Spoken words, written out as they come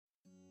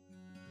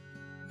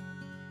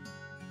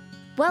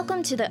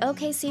Welcome to the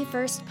OKC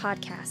First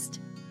podcast.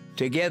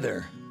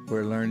 Together,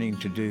 we're learning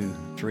to do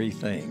three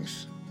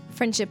things.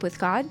 Friendship with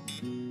God,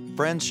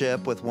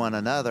 friendship with one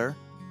another,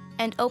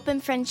 and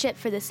open friendship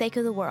for the sake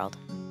of the world.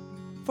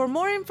 For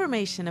more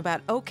information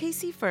about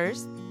OKC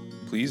First,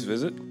 please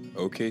visit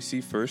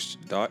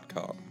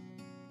okcfirst.com.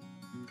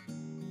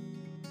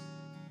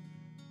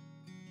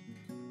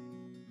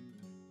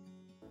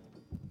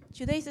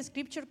 Today's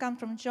scripture comes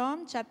from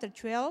John chapter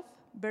 12,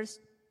 verse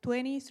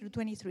 20 through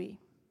 23.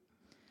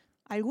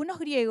 Algunos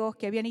griegos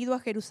que habían ido a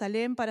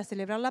Jerusalén para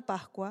celebrar la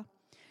Pascua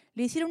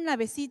le hicieron una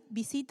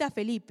visita a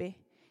Felipe,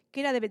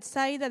 que era de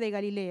Betsaida de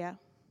Galilea.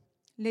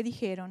 Le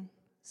dijeron: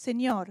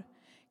 Señor,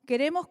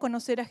 queremos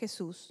conocer a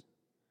Jesús.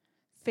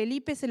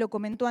 Felipe se lo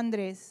comentó a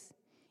Andrés,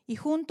 y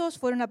juntos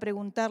fueron a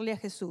preguntarle a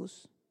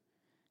Jesús.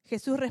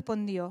 Jesús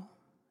respondió: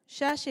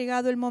 Ya ha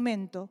llegado el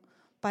momento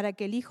para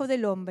que el Hijo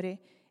del Hombre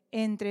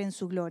entre en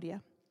su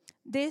gloria.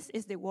 This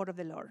is the word of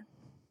the Lord.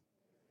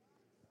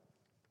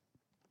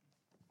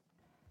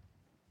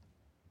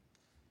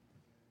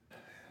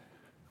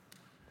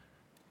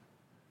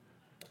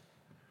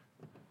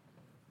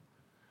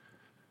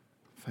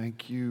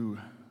 Thank you,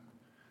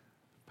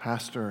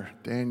 Pastor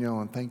Daniel,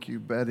 and thank you,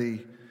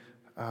 Betty.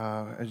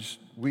 As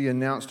we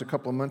announced a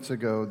couple of months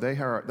ago, they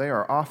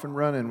are off and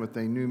running with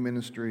a new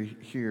ministry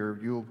here.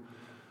 You'll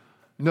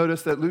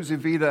notice that Luz y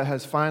Vida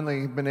has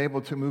finally been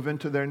able to move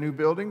into their new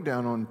building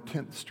down on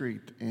 10th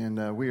Street,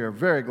 and we are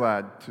very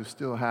glad to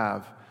still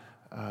have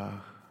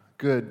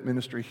good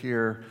ministry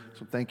here.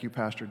 So thank you,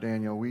 Pastor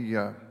Daniel. We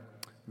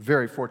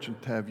very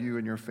fortunate to have you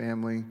and your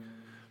family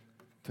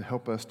to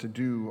help us to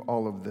do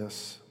all of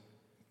this.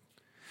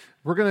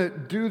 We're going to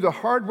do the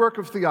hard work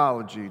of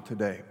theology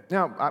today.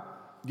 Now,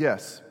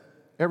 yes,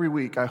 every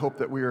week I hope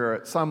that we are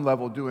at some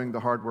level doing the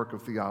hard work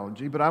of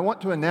theology, but I want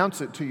to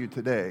announce it to you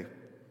today.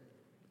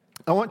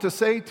 I want to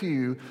say to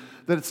you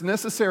that it's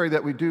necessary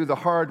that we do the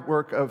hard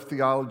work of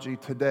theology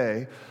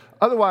today.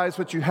 Otherwise,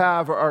 what you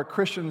have are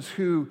Christians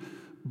who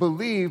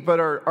believe but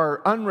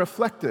are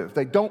unreflective.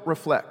 They don't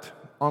reflect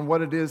on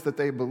what it is that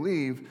they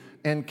believe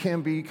and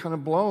can be kind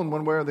of blown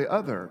one way or the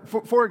other.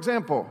 For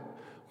example,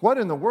 what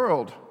in the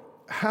world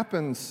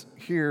happens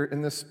here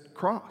in this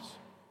cross?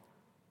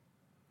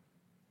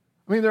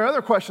 I mean, there are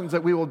other questions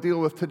that we will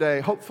deal with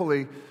today,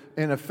 hopefully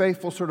in a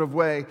faithful sort of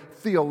way,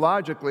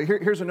 theologically.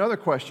 Here's another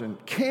question.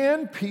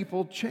 Can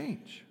people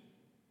change?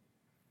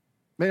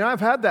 I mean, I've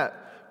had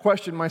that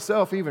question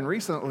myself even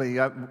recently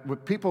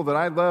with people that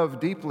I love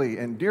deeply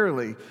and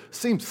dearly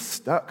seem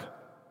stuck.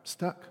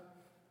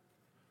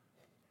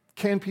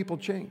 Can people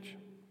change?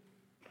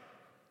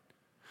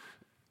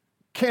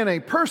 Can a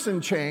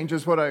person change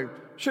is what I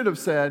should have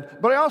said,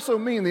 but I also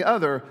mean the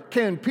other.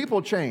 Can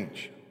people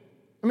change?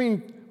 I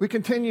mean, we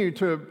continue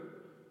to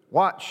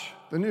watch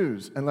the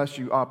news unless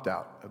you opt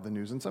out of the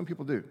news, and some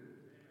people do.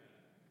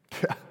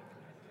 Yeah.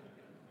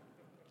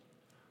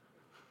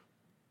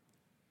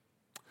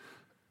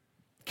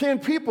 Can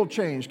people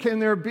change? Can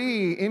there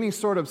be any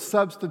sort of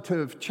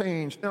substantive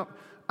change? Now,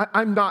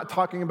 I'm not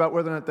talking about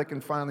whether or not they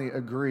can finally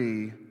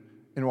agree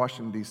in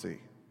Washington, D.C.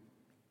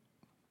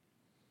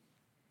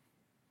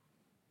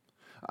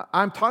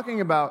 I'm talking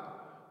about,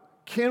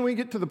 can we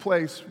get to the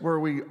place where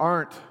we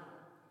aren't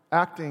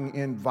acting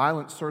in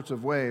violent sorts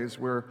of ways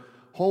where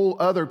whole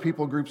other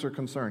people groups are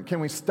concerned? Can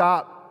we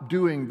stop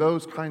doing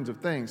those kinds of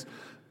things?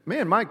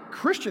 Man, my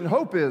Christian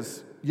hope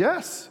is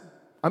yes.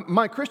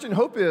 My Christian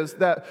hope is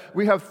that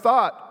we have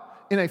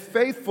thought in a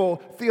faithful,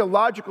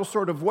 theological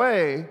sort of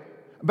way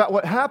about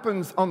what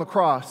happens on the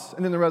cross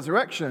and in the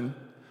resurrection.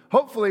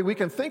 Hopefully, we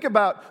can think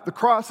about the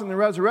cross and the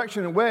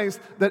resurrection in ways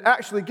that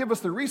actually give us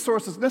the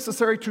resources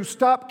necessary to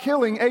stop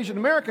killing Asian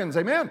Americans.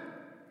 Amen?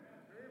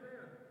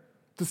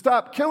 To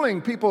stop killing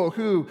people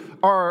who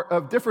are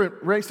of different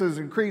races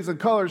and creeds and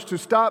colors, to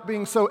stop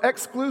being so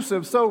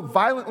exclusive, so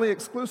violently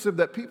exclusive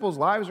that people's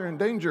lives are in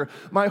danger.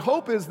 My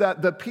hope is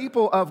that the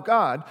people of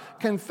God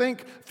can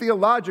think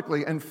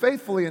theologically and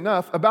faithfully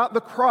enough about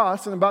the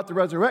cross and about the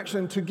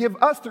resurrection to give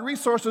us the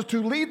resources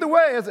to lead the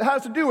way as it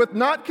has to do with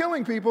not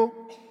killing people.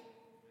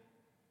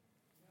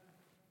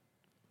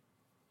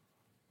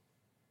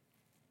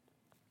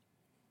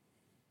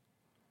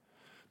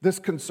 This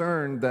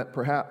concern that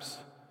perhaps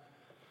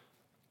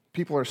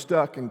people are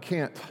stuck and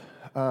can't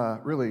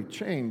really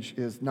change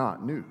is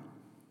not new.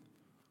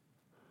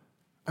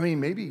 I mean,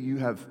 maybe you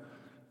have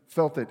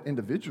felt it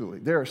individually.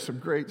 There are some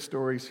great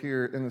stories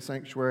here in the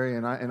sanctuary,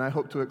 and I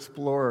hope to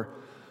explore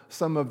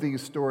some of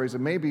these stories,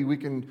 and maybe we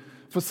can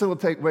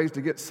facilitate ways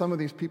to get some of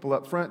these people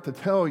up front to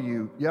tell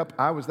you, yep,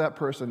 I was that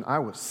person. I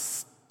was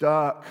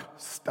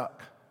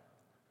stuck.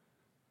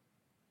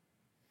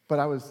 But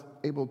I was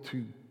able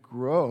to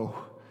grow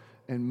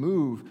and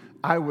move.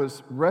 I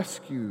was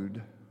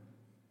rescued.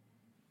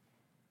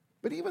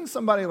 But even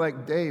somebody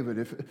like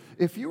David,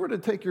 if you were to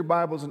take your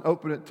Bibles and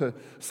open it to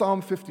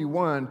Psalm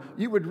 51,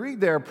 you would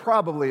read there,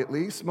 probably at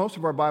least, most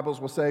of our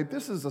Bibles will say,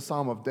 this is the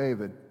Psalm of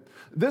David.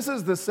 This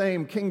is the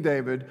same King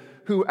David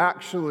who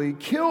actually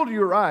killed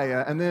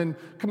Uriah and then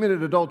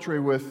committed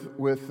adultery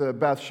with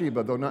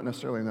Bathsheba, though not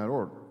necessarily in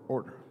that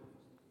order.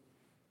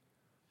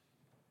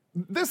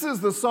 This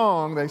is the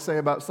song they say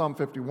about Psalm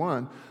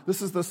 51.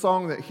 This is the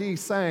song that he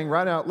sang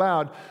right out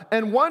loud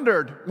and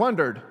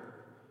wondered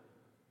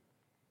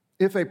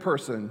if a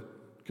person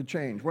could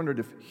change, wondered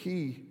if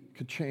he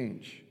could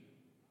change.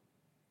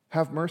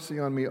 Have mercy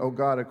on me, O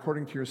God,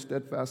 according to your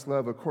steadfast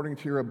love, according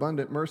to your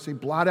abundant mercy,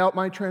 blot out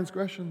my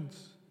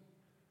transgressions.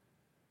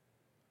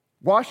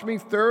 Wash me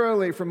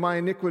thoroughly from my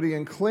iniquity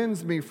and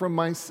cleanse me from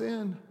my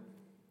sin.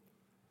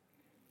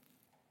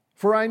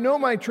 For I know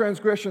my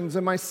transgressions,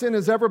 and my sin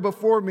is ever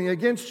before me.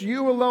 Against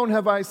you alone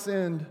have I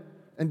sinned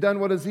and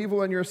done what is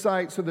evil in your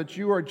sight, so that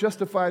you are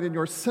justified in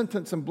your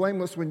sentence and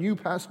blameless when you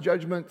pass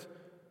judgment.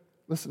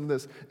 Listen to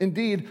this.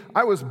 Indeed,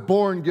 I was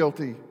born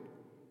guilty,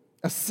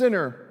 a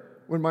sinner,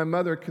 when my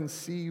mother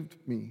conceived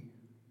me.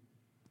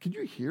 Can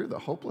you hear the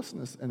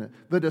hopelessness in it?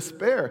 The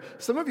despair.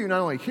 Some of you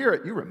not only hear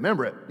it, you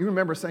remember it. You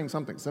remember saying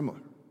something similar.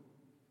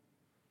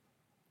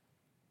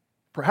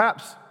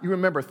 Perhaps you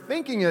remember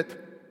thinking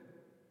it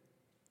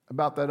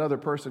about that other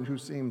person who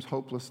seems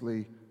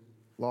hopelessly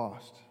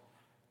lost.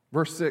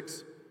 Verse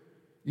 6,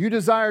 you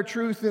desire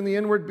truth in the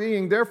inward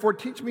being, therefore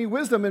teach me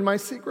wisdom in my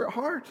secret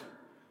heart.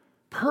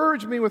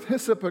 Purge me with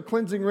hyssop, a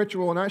cleansing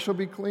ritual, and I shall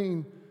be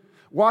clean.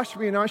 Wash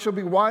me, and I shall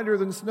be whiter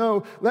than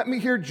snow. Let me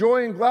hear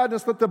joy and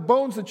gladness. Let the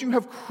bones that you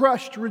have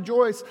crushed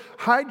rejoice.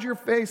 Hide your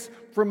face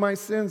from my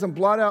sins and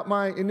blot out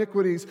my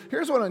iniquities.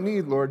 Here's what I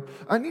need, Lord.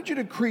 I need you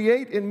to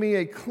create in me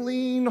a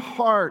clean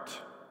heart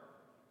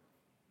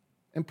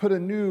and put a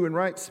new and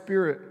right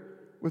spirit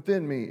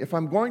within me. If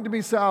I'm going to be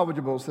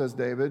salvageable, says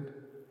David,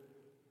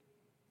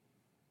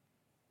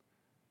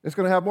 it's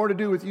going to have more to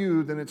do with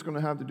you than it's going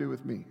to have to do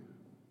with me.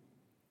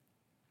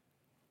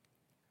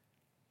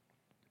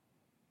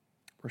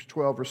 Verse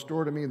 12,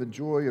 restore to me the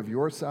joy of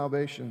your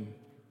salvation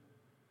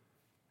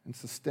and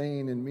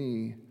sustain in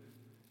me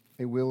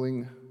a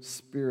willing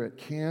spirit.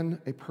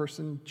 Can a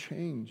person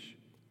change?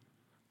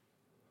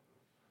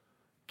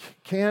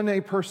 Can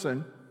a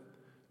person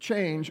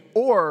change?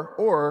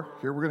 Or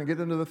here we're going to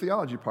get into the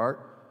theology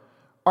part.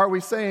 Are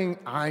we saying,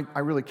 I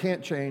really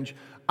can't change.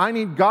 I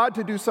need God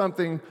to do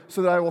something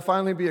so that I will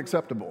finally be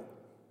acceptable.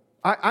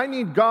 I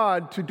need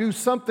God to do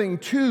something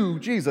to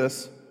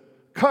Jesus.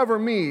 Cover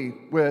me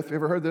with, you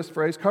ever heard this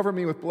phrase, cover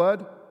me with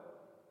blood?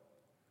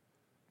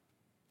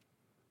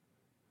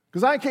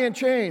 Because I can't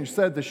change,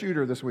 said the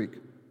shooter this week.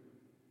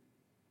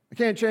 I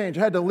can't change.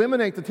 I had to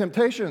eliminate the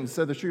temptations,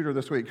 said the shooter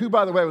this week, who,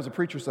 by the way, was a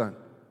preacher's son.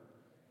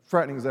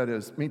 Frightening as that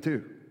is. Me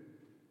too.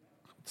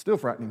 Still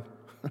frightening.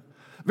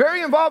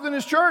 Very involved in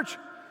his church.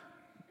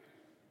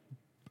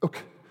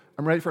 Okay,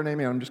 I'm ready for an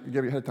amen. I'm just going to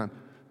give you ahead of time.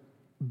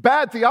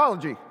 Bad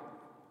theology.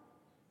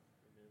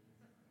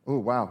 Oh,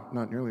 wow.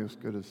 Not nearly as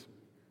good as...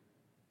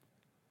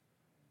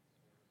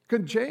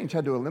 Couldn't change.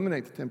 Had to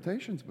eliminate the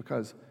temptations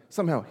because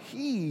somehow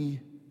he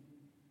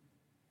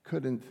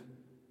couldn't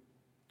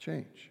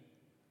change.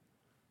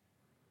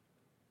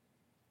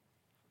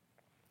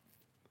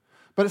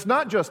 But it's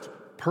not just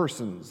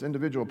persons,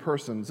 individual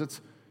persons. It's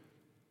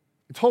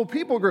whole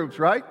people groups,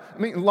 right? I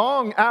mean,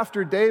 long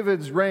after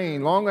David's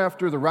reign, long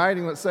after the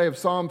writing, let's say, of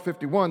Psalm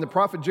 51, the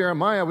prophet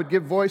Jeremiah would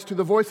give voice to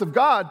the voice of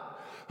God,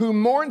 who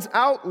mourns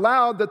out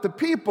loud that the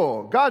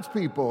people, God's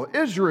people,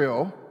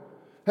 Israel,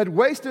 had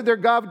wasted their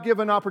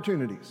God-given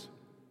opportunities.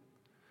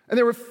 And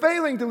they were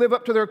failing to live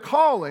up to their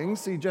calling,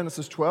 see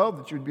Genesis 12,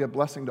 that you'd be a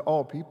blessing to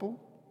all people.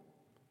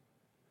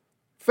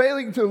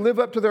 Failing to live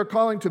up to their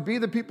calling to be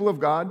the people of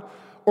God,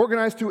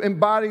 organized to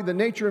embody the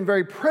nature and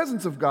very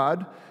presence of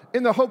God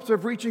in the hopes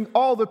of reaching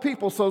all the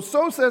people. So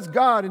says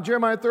God in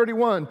Jeremiah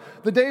 31,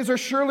 the days are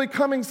surely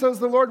coming, says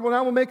the Lord, when I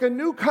will make a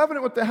new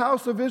covenant with the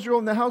house of Israel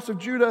and the house of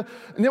Judah,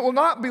 and it will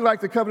not be like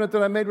the covenant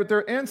that I made with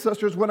their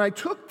ancestors when I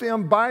took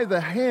them by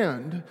the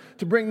hand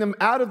to bring them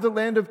out of the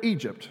land of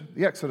Egypt.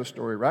 The Exodus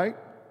story, right?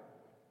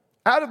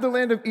 Out of the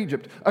land of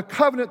Egypt, a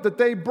covenant that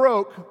they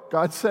broke,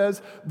 God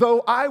says, though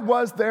I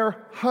was their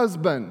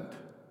husband.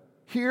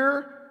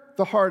 Hear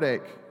the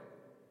heartache.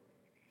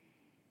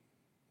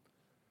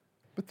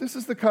 But this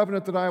is the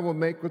covenant that I will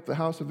make with the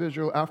house of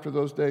Israel after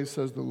those days,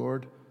 says the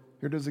Lord.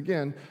 Here it is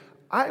again.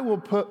 I will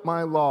put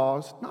my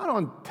laws not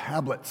on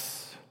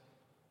tablets.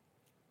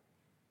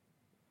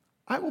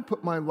 I will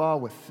put my law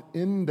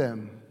within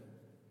them,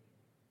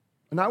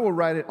 and I will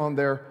write it on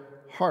their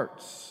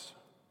hearts.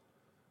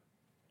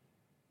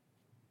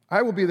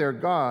 I will be their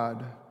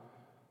God,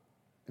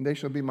 and they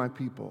shall be my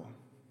people.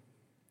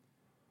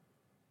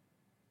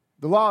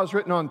 The law is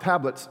written on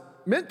tablets,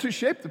 meant to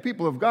shape the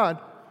people of God,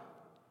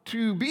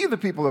 to be the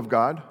people of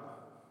God,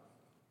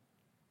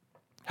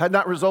 had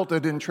not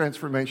resulted in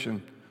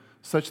transformation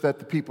such that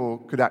the people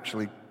could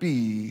actually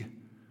be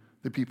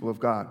the people of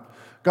God.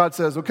 God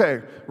says,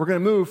 okay, we're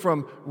going to move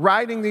from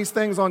writing these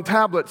things on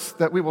tablets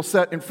that we will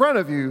set in front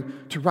of you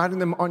to writing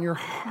them on your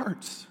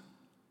hearts,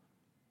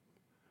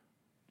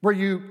 where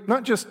you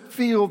not just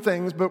feel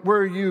things, but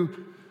where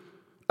you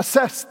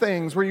assess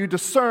things, where you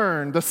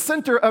discern the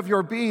center of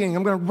your being.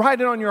 I'm going to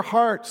write it on your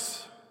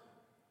hearts.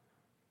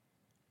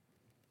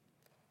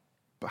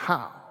 But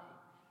how?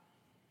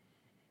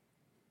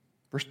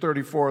 Verse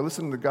 34,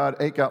 listen to God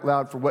ache out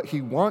loud for what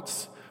he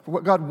wants, for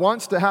what God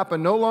wants to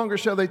happen. No longer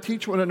shall they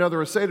teach one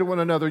another or say to one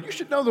another, you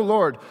should know the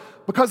Lord,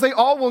 because they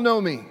all will know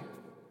me.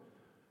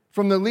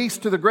 From the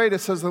least to the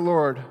greatest, says the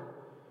Lord,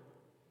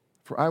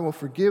 for I will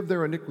forgive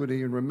their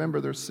iniquity and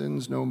remember their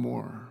sins no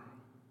more.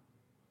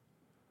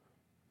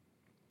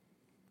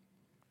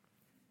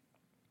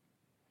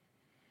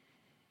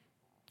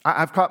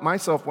 I've caught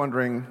myself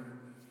wondering,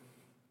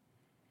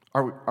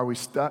 are we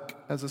stuck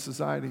as a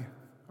society?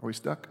 Are we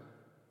stuck?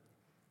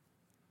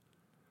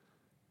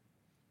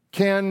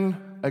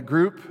 Can a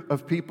group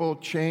of people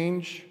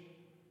change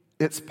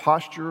its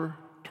posture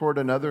toward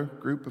another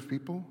group of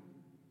people?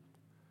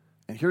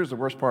 And here's the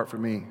worst part for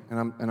me,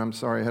 and I'm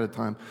sorry ahead of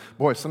time.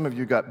 Boy, some of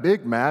you got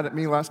big mad at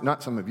me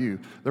not some of you.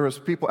 There was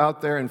people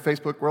out there in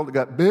Facebook world that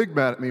got big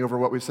mad at me over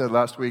what we said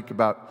last week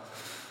about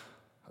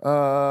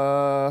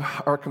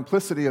our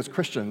complicity as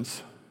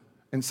Christians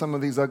in some of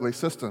these ugly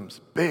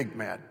systems. Big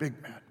mad,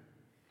 big mad.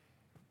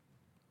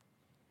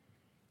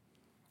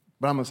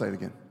 But I'm going to say it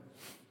again.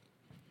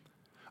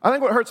 I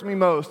think what hurts me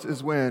most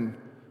is when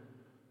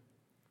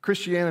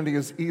Christianity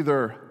is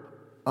either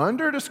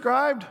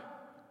under-described,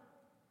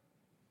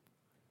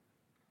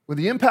 when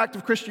the impact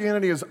of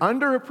Christianity is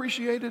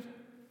underappreciated,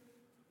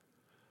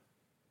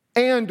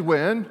 and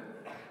when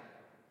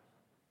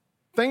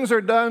things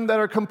are done that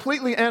are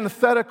completely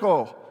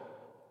antithetical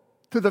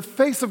to the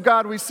face of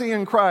God we see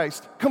in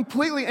Christ,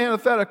 completely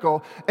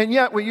antithetical, and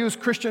yet we use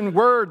Christian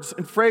words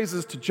and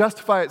phrases to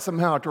justify it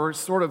somehow, to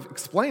sort of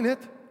explain it.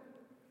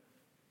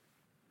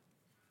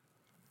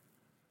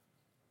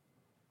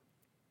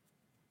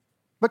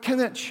 But can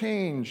that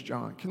change,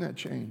 John? Can that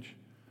change?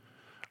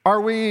 Are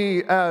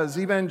we as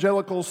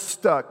evangelicals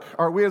stuck?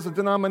 Are we as a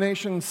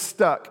denomination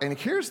stuck? And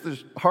here's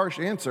the harsh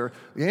answer.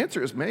 The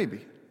answer is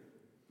maybe.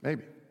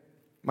 Maybe.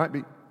 Might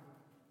be.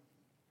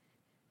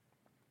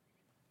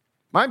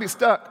 Might be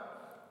stuck.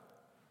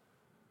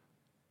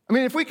 I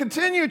mean, if we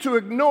continue to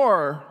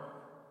ignore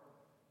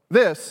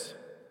this,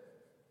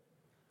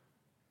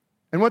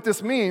 and what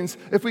this means,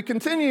 if we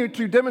continue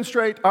to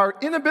demonstrate our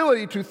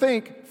inability to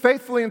think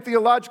faithfully and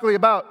theologically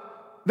about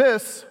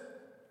this,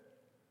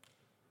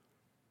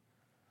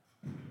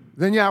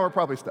 then yeah, we're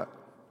probably stuck.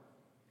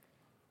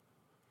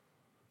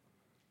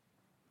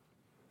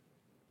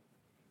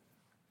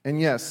 And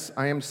yes,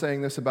 I am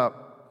saying this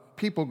about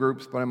people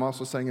groups, but I'm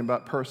also saying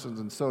about persons,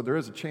 and so there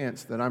is a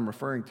chance that I'm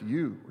referring to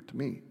you or to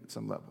me at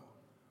some level.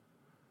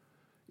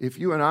 If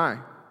you and I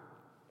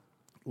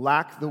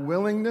lack the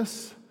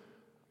willingness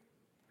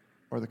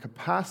or the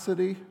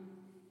capacity,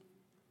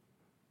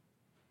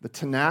 the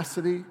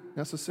tenacity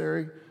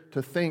necessary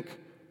to think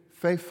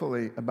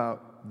faithfully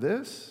about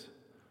this,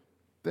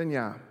 then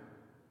yeah,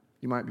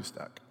 you might be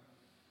stuck.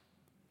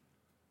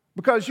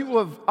 Because you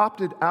will have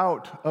opted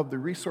out of the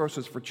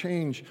resources for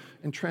change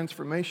and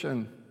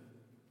transformation.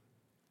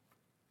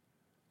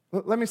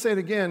 Let me say it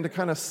again to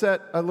kind of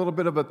set a little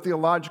bit of a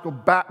theological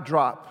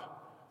backdrop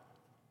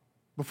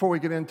before we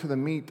get into the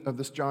meat of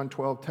this John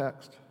 12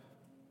 text.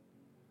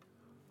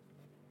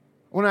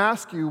 I want to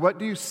ask you, what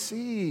do you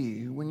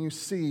see when you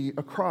see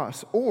a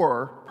cross?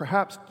 Or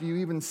perhaps do you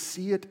even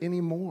see it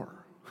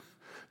anymore?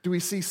 Do we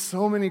see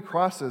so many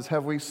crosses?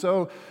 Have we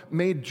so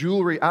made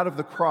jewelry out of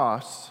the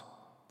cross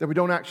that we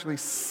don't actually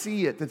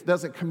see it, that it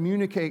doesn't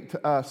communicate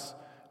to us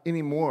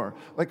anymore?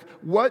 Like,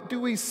 what do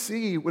we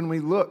see when we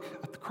look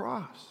at the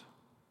cross?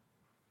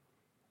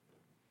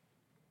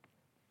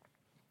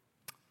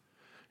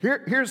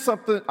 Here's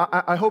something,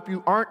 I hope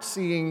you aren't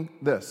seeing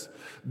this.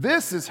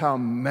 This is how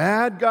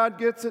mad God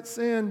gets at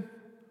sin.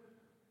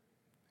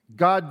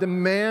 God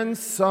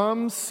demands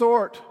some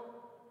sort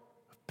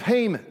of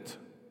payment.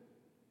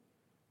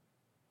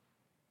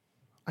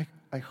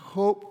 I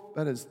hope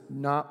that is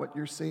not what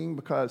you're seeing,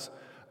 because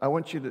I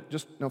want you to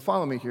just,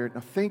 follow me here. Now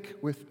think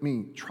with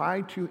me.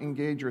 Try to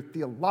engage your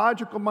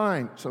theological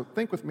mind. So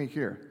think with me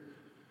here.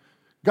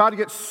 God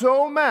gets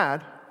so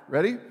mad,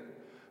 ready?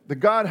 That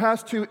God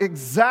has to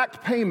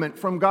exact payment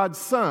from God's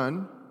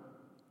Son.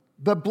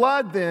 The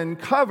blood then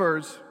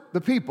covers the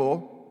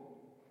people.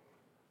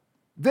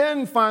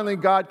 Then finally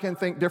God can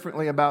think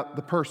differently about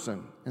the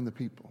person and the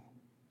people.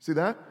 See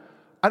that?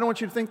 I don't want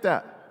you to think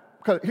that.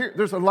 Because here,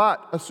 there's a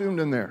lot assumed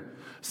in there.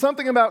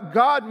 Something about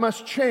God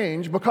must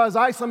change because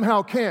I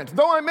somehow can't.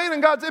 Though I'm made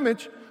in God's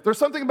image, there's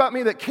something about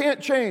me that can't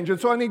change. And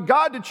so I need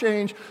God to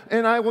change,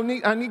 and I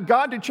need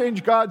God to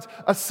change God's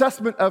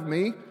assessment of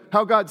me,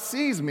 how God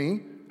sees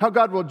me, how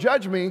God will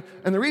judge me.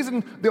 And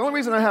the only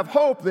reason I have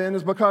hope then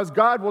is because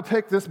God will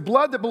take this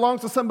blood that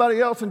belongs to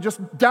somebody else and just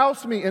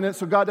douse me in it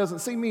so God doesn't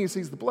see me, he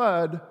sees the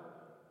blood.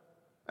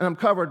 And I'm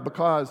covered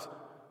because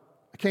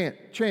I can't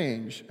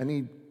change. I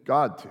need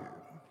God to.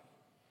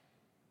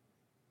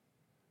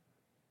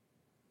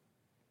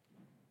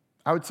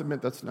 I would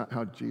submit that's not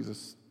how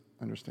Jesus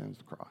understands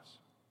the cross.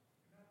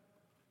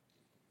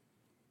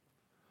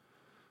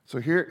 So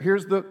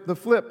here's the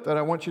flip that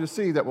I want you to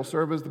see that will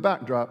serve as the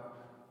backdrop.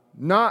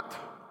 Not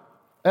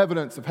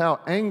evidence of how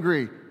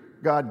angry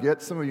God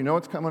gets. Some of you know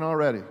it's coming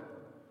already.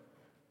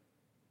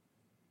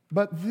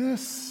 But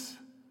this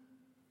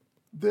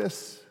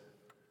This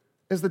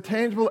is the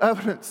tangible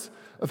evidence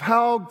of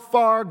how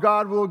far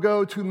God will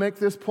go to make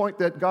this point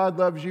that God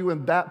loves you,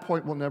 and that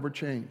point will never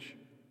change.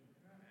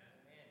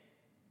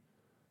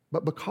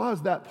 But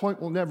because that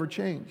point will never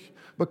change,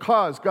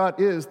 because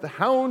God is the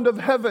hound of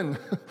heaven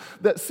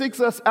that seeks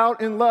us out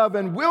in love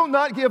and will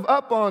not give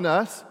up on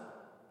us,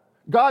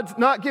 God's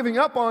not giving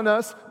up on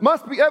us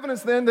must be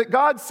evidence then that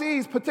God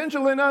sees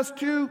potential in us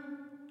to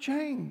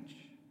change.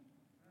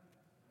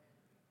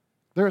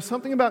 There is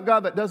something about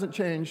God that doesn't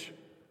change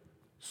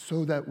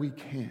so that we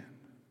can.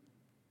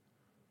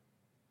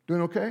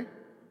 Doing okay?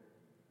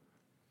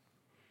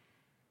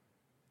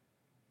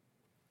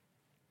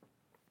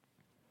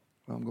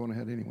 Well, I'm going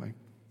ahead anyway.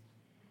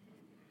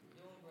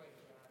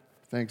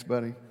 Thanks,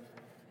 buddy.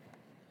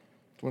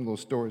 It's one of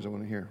those stories I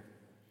want to hear.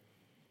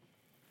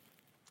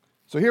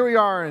 So here we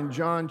are in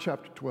John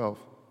chapter 12.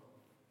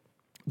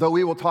 Though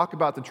we will talk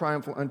about the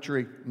triumphal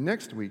entry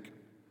next week,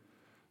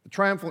 the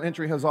triumphal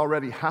entry has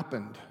already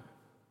happened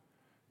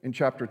in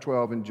chapter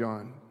 12 in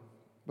John,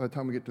 by the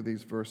time we get to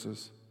these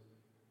verses.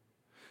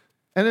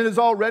 And it is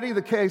already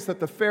the case that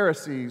the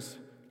Pharisees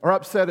are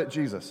upset at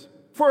Jesus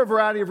for a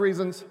variety of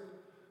reasons,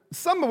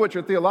 some of which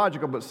are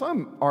theological, but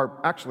some are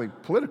actually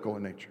political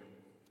in nature.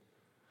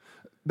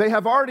 They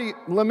have already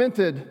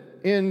lamented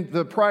in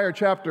the prior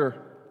chapter,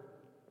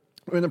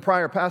 in the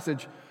prior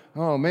passage,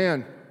 oh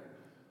man,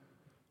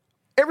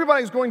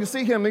 everybody's going to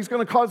see him. He's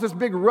going to cause this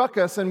big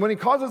ruckus, and when he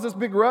causes this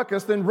big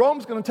ruckus, then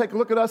Rome's going to take a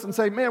look at us and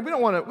say, man, we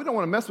don't want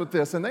to mess with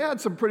this. And they had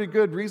some pretty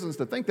good reasons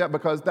to think that,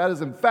 because that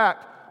is in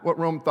fact what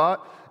Rome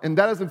thought, and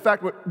that is in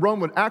fact what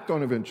Rome would act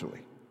on eventually.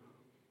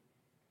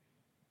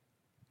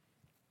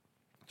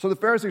 So the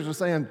Pharisees are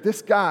saying,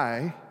 this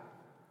guy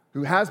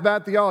who has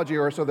bad theology,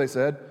 or so they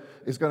said,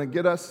 is going to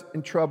get us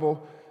in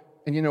trouble.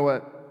 And you know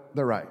what?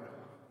 They're right.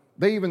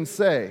 They even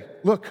say,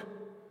 look,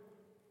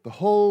 the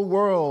whole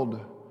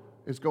world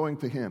is going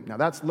to him. Now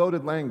that's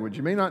loaded language.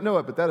 You may not know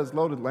it, but that is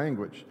loaded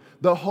language.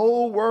 The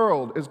whole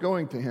world is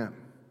going to him.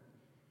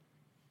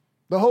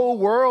 The whole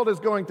world is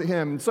going to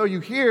him. And so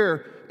you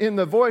hear in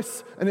the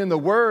voice and in the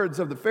words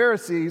of the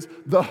Pharisees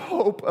the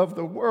hope of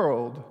the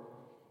world,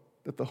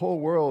 that the whole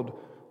world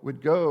would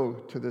go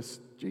to this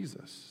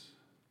Jesus.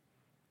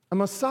 A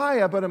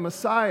Messiah, but a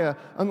Messiah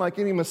unlike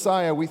any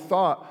Messiah we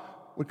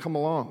thought would come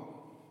along.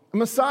 A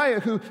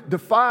Messiah who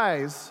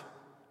defies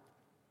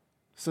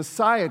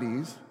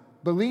societies,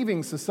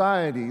 believing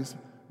societies,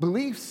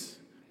 beliefs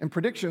and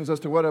predictions as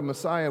to what a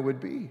Messiah would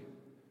be.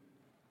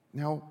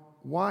 Now,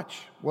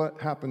 watch what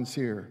happens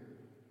here.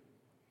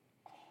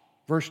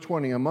 Verse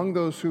 20, among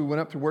those who went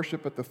up to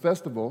worship at the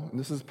festival, and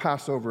this is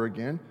Passover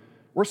again,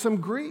 were some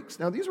Greeks.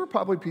 Now, these were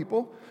probably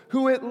people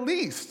who at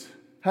least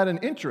had an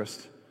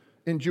interest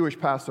in Jewish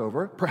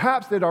Passover.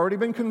 Perhaps they'd already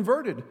been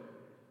converted.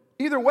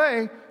 Either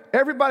way,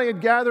 everybody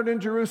had gathered in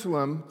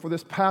Jerusalem for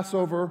this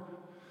Passover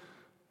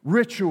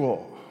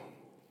ritual.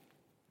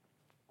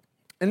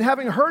 And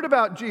having heard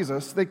about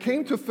Jesus, they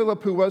came to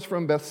Philip, who was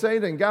from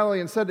Bethsaida in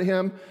Galilee, and said to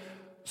him,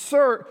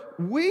 Sir,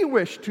 we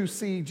wish to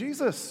see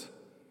Jesus.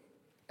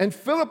 And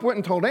Philip went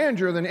and told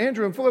Andrew, then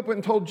Andrew and Philip went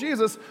and told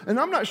Jesus, and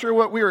I'm not sure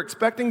what we were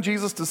expecting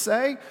Jesus to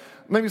say.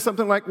 Maybe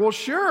something like, well,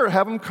 sure,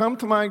 have him come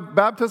to my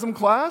baptism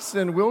class,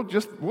 and we'll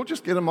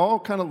just get them all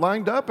kind of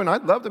lined up, and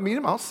I'd love to meet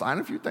him. I'll sign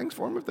a few things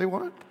for him if they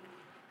want.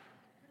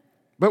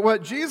 But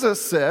what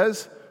Jesus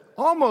says,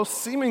 almost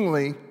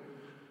seemingly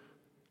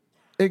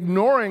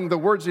ignoring the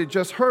words he had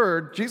just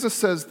heard, Jesus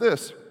says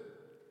this,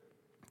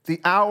 the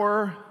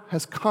hour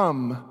has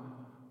come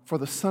for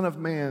the Son of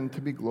Man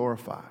to be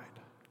glorified.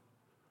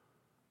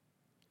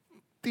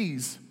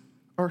 These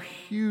are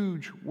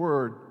huge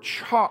words,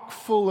 chock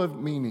full of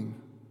meaning.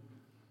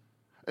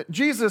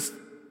 Jesus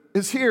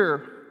is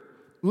here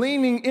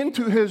leaning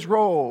into his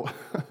role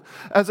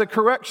as a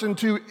correction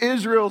to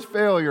Israel's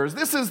failures.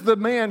 This is the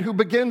man who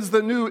begins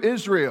the new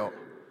Israel.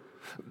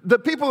 The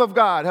people of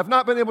God have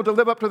not been able to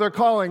live up to their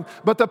calling,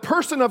 but the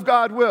person of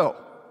God will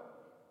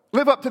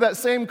live up to that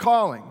same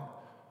calling,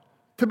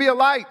 to be a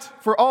light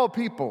for all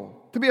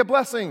people, to be a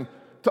blessing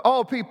to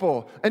all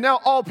people. And now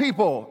all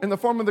people, in the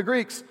form of the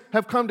Greeks,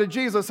 have come to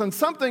Jesus, and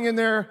something in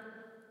there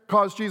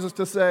caused Jesus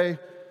to say,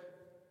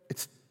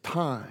 it's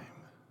time.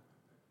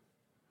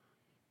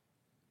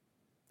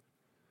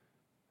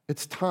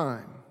 It's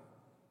time.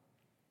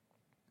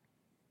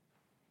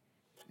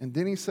 And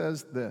then he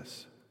says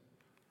this,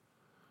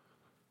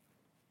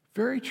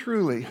 very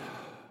truly,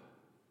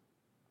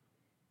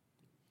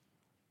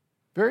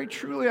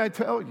 I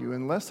tell you,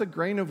 unless a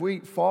grain of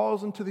wheat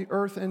falls into the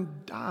earth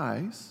and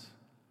dies,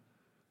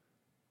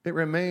 it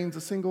remains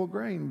a single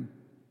grain.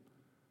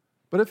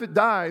 But if it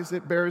dies,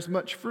 it bears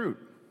much fruit.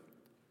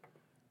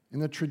 In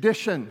the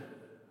tradition,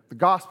 the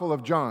Gospel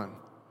of John,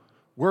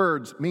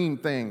 words mean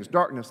things,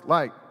 darkness,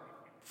 light.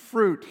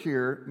 Fruit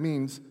here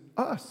means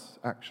us,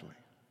 actually.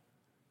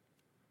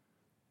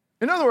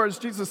 In other words,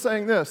 Jesus is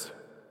saying this,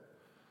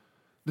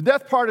 the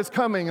death part is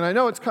coming, and I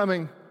know it's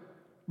coming,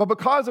 but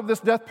because of this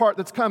death part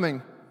that's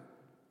coming,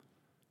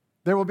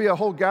 there will be a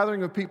whole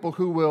gathering of people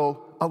who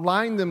will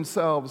align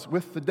themselves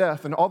with the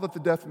death and all that the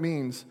death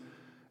means,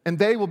 And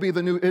they will be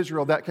the new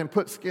Israel that can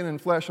put skin and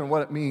flesh on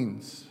what it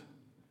means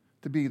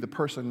to be the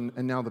person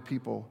and now the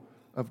people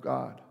of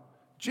God.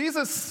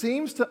 Jesus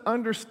seems to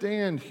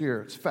understand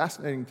here. It's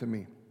fascinating to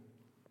me.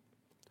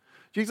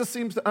 Jesus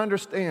seems to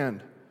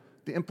understand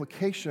the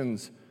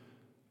implications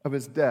of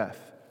his death.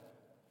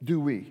 Do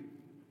we?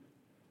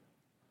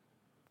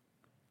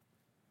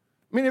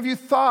 I mean, have you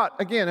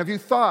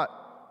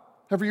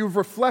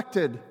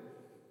reflected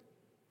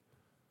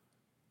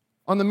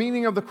on the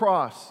meaning of the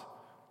cross?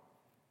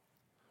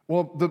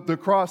 Well, the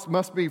cross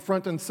must be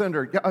front and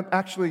center. Yeah,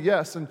 actually,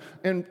 yes.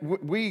 And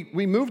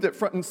we moved it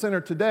front and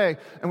center today,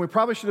 and we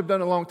probably should have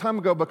done it a long time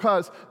ago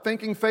because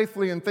thinking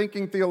faithfully and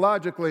thinking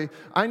theologically,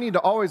 I need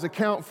to always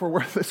account for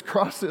where this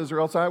cross is,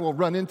 or else I will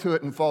run into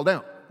it and fall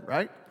down,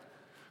 right?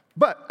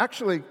 But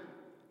actually,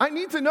 I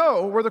need to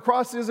know where the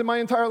cross is in my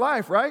entire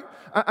life, right?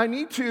 I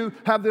need to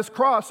have this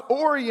cross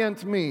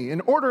orient me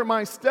and order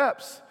my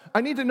steps. I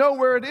need to know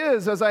where it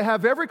is as I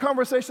have every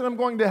conversation I'm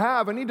going to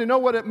have. I need to know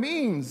what it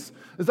means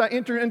as I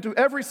enter into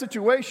every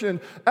situation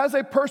as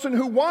a person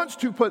who wants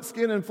to put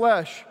skin and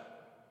flesh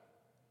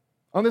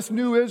on this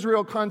new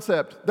Israel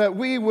concept, that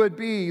we would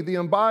be the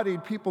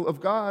embodied people of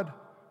God.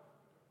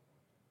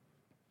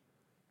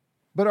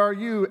 But are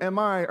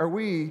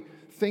we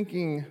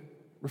thinking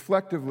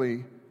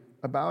reflectively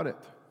about it?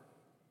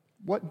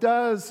 What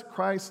does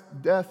Christ's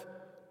death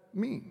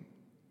mean?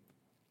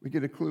 We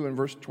get a clue in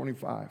verse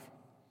 25.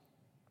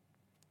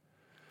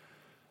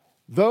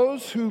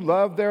 Those who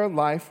love their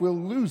life will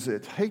lose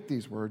it. Hate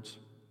these words.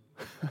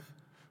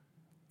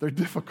 They're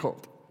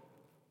difficult.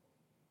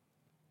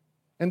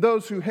 And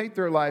those who hate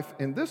their life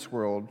in this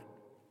world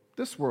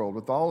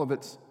with all of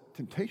its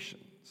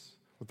temptations,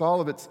 with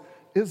all of its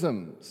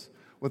isms,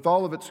 with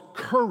all of its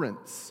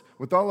currents,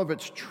 with all of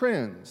its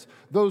trends,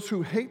 those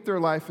who hate their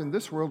life in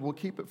this world will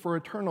keep it for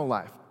eternal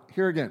life.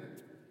 Here again,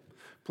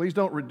 please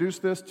don't reduce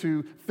this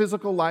to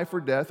physical life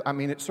or death. I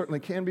mean, it certainly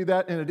can be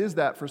that, and it is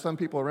that for some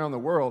people around the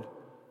world.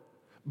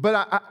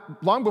 But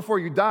long before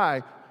you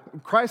die,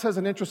 Christ has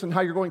an interest in how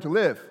you're going to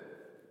live.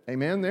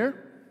 Amen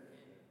there?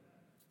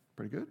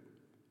 Pretty good.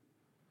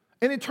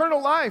 And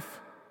eternal life,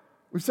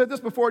 we've said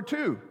this before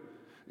too.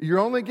 You're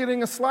only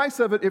getting a slice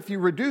of it if you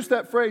reduce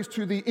that phrase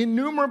to the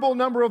innumerable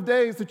number of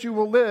days that you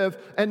will live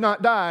and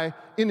not die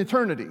in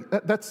eternity.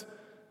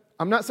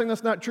 I'm not saying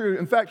that's not true.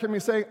 In fact, hear me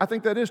say, I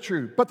think that is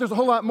true. But there's a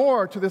whole lot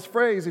more to this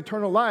phrase,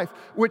 eternal life,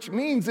 which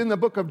means in the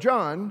book of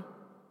John,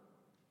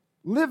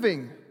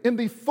 living in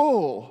the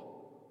full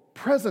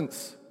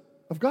presence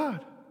of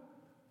God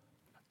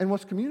and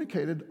what's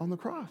communicated on the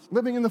cross.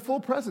 Living in the full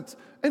presence.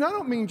 And I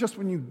don't mean just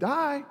when you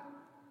die.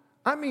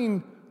 I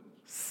mean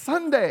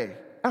Sunday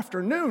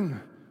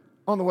afternoon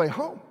on the way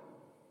home.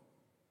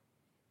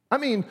 I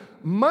mean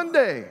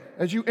Monday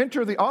as you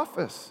enter the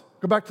office,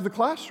 go back to the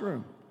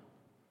classroom.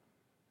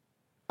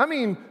 I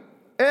mean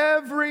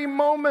every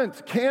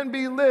moment can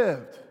be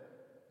lived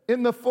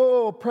in the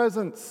full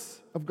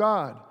presence of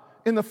God,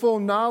 in the full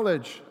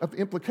knowledge of the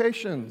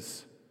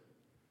implications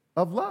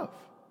of love.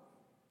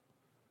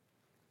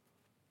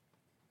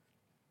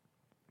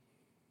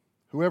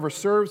 Whoever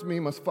serves me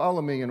must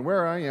follow me, and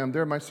where I am,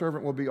 there my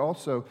servant will be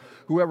also.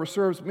 Whoever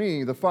serves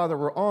me, the Father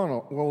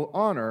will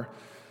honor.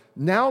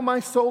 Now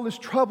my soul is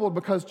troubled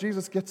because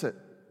Jesus gets it.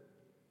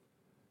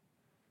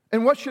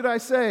 And what should I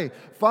say?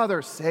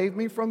 Father, save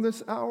me from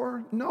this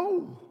hour?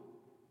 No.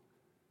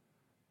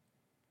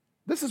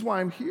 This is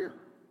why I'm here.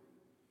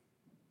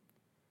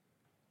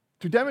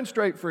 To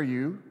demonstrate for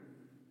you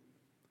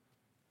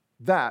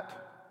that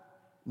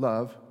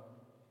love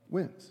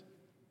wins.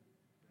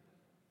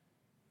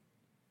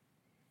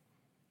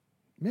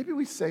 Maybe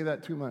we say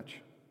that too much.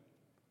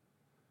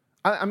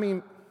 I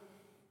mean,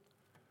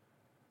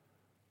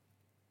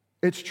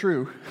 it's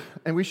true,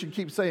 and we should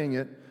keep saying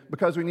it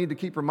because we need to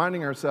keep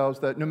reminding ourselves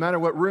that no matter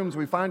what rooms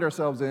we find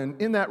ourselves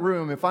in that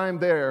room, if I'm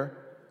there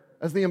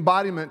as the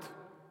embodiment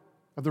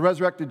of the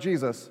resurrected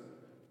Jesus,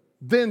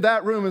 then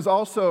that room is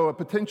also a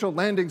potential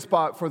landing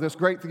spot for this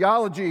great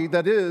theology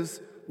that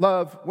is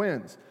love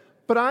wins.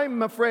 But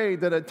I'm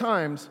afraid that at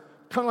times,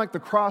 kind of like the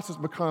cross has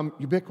become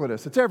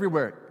ubiquitous. It's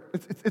everywhere.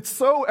 It's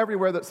so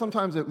everywhere that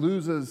sometimes it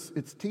loses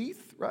its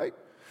teeth, right?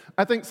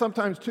 I think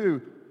sometimes,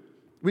 too,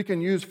 we can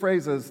use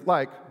phrases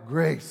like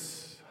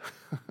grace.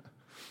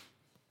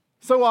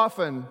 So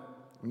often,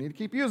 we need to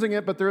keep using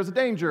it, but there is a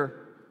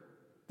danger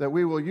that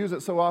we will use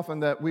it so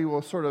often that we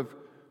will sort of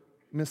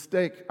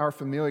mistake our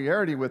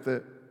familiarity with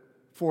it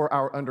for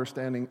our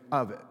understanding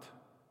of it.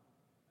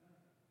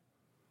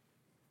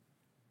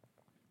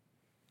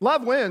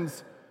 Love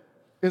wins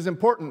is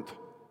important.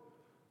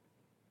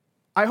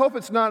 I hope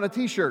it's not a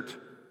t-shirt.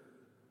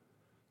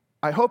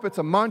 I hope it's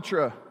a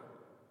mantra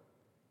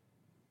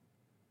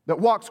that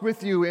walks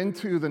with you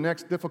into the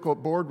next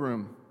difficult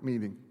boardroom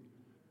meeting.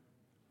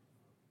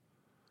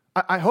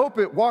 I hope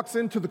it walks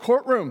into the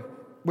courtroom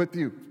with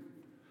you.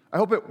 I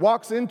hope it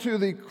walks into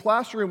the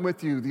classroom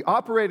with you, the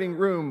operating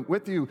room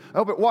with you. I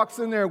hope it walks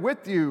in there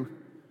with you.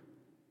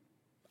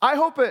 I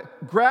hope it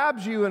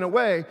grabs you in a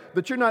way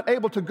that you're not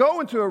able to go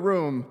into a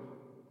room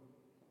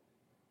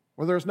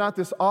where there's not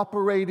this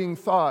operating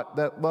thought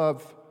that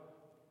love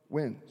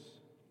wins.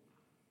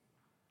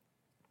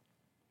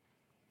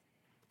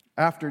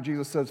 After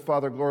Jesus says,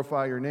 Father,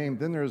 glorify your name,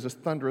 then there is this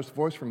thunderous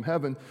voice from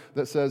heaven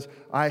that says,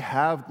 I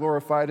have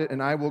glorified it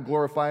and I will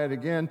glorify it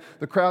again.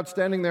 The crowd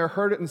standing there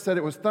heard it and said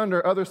it was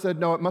thunder. Others said,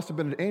 no, it must have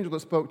been an angel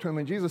that spoke to him.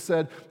 And Jesus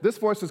said, this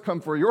voice has come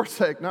for your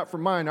sake, not for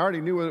mine. I already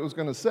knew what it was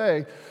going to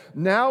say.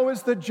 Now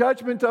is the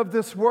judgment of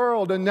this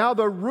world, and now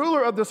the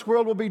ruler of this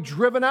world will be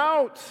driven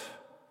out.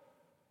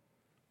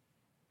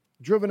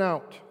 Driven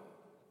out.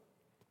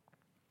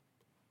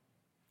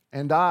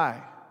 And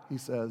I, he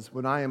says,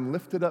 when I am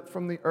lifted up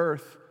from the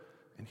earth,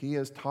 and he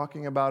is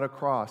talking about a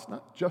cross,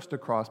 not just a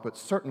cross, but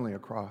certainly a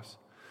cross.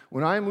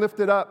 When I am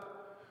lifted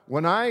up,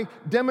 when I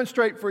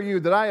demonstrate for you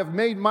that I have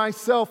made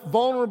myself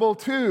vulnerable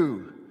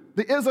to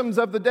the isms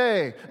of the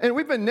day, and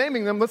we've been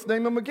naming them, let's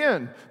name them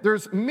again.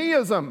 There's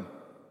meism,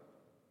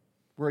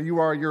 where you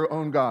are your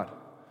own God.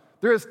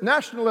 There is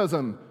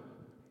nationalism,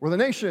 where the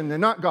nation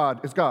and not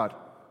God is God.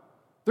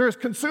 There is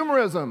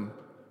consumerism,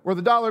 where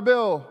the dollar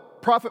bill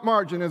profit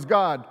margin is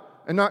God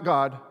and not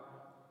God.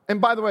 And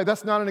by the way,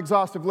 that's not an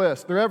exhaustive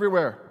list. They're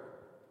everywhere.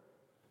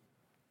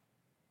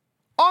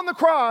 On the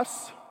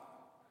cross,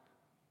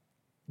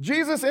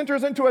 Jesus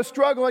enters into a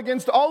struggle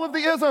against all of the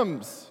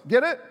isms.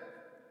 Get it?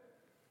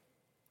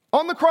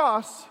 On the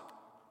cross,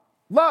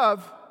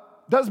 love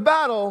does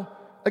battle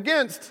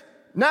against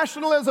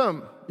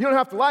nationalism. You don't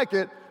have to like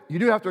it. You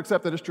do have to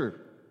accept that it's true.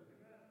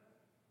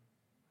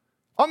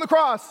 On the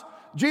cross,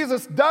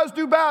 Jesus does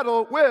do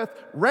battle with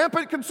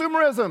rampant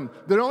consumerism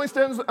that only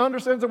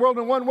understands the world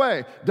in one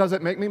way. Does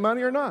it make me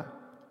money or not?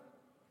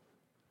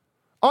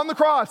 On the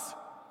cross,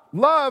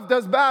 love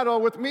does battle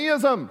with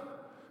meism.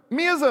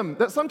 Meism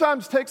that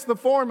sometimes takes the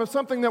form of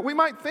something that we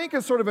might think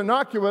is sort of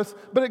innocuous,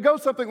 but it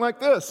goes something like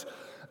this.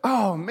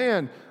 Oh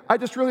man, I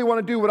just really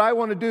want to do what I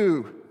want to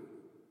do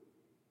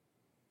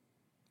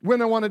when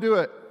I want to do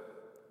it.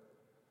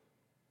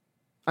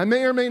 I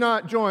may or may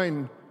not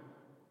join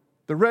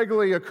the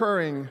regularly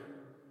occurring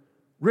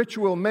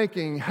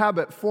ritual-making,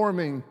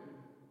 habit-forming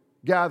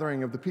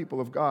gathering of the people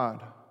of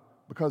God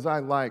because I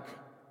like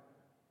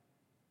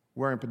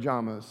wearing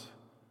pajamas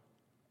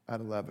at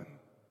 11.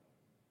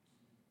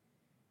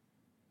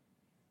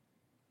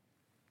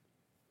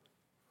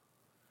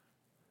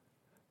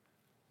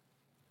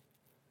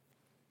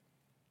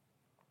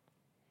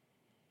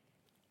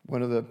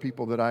 One of the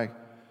people that I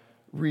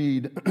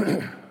read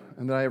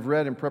and that I have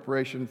read in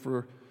preparation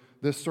for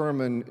this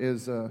sermon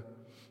is a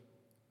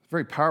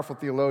very powerful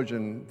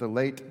theologian, the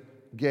late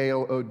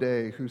Gail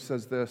O'Day, who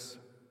says this: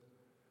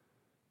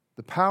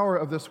 the power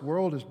of this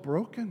world is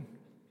broken,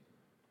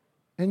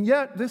 and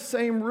yet this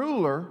same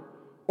ruler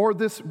or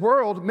this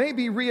world may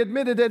be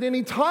readmitted at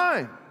any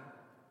time.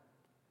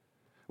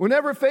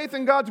 Whenever faith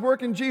in God's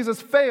work in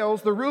Jesus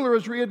fails, the ruler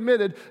is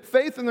readmitted.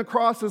 Faith in the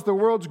cross is the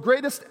world's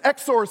greatest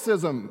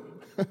exorcism.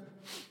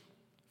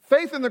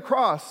 Faith in the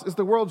cross is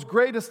the world's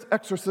greatest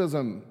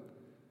exorcism.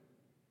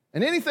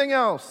 And anything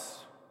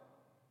else,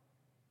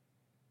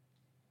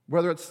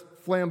 whether it's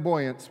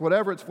flamboyance,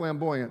 whatever its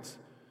flamboyance,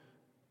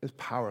 is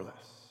powerless.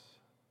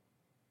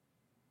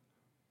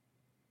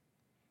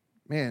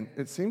 Man,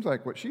 it seems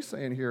like what she's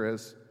saying here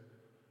is,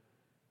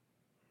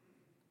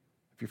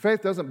 if your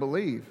faith doesn't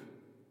believe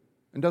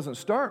and doesn't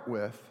start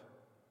with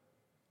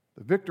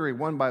the victory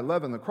won by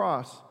love and the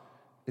cross,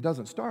 it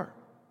doesn't start.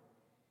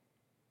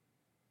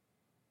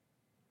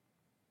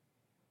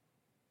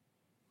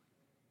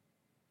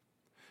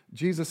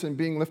 Jesus, in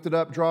being lifted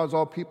up, draws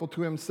all people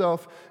to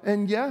himself.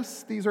 And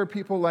yes, these are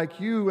people like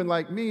you and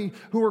like me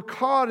who are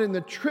caught in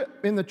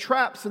the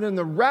traps and in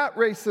the rat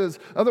races,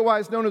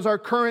 otherwise known as our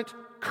current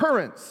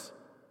currents.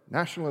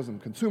 Nationalism,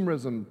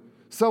 consumerism,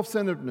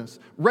 self-centeredness,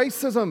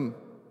 racism.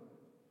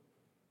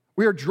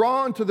 We are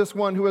drawn to this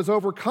one who has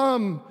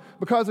overcome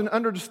because in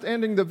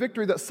understanding the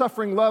victory that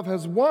suffering love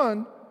has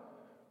won,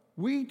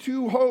 we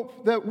too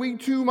hope that we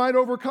too might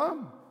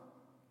overcome,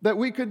 that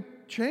we could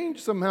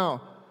change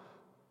somehow.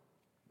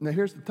 Now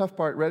here's the tough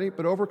part, ready?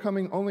 But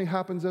overcoming only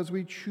happens as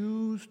we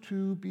choose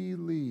to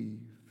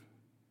believe.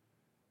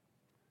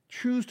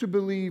 Choose to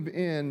believe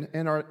in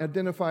and are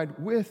identified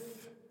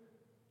with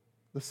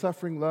the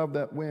suffering love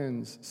that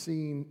wins,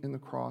 seen in the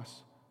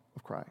cross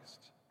of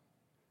Christ.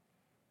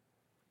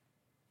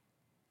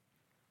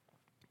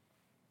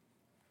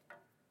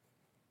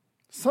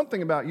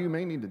 Something about you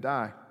may need to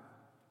die.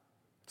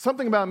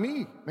 Something about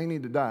me may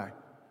need to die.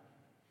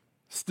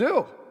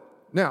 Still,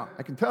 now,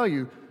 I can tell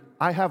you,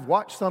 I have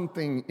watched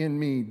something in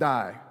me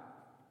die.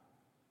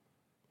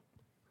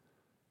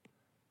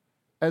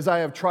 As I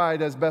have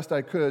tried as best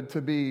I could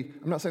to be,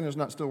 I'm not saying there's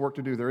not still work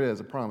to do, there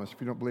is, I promise.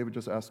 If you don't believe it,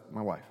 just ask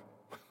my wife.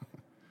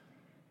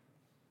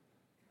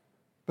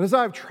 But as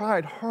I've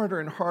tried harder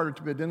and harder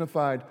to be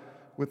identified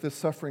with this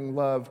suffering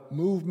love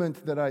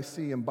movement that I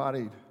see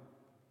embodied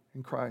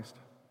in Christ,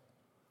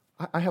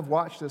 I have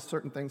watched as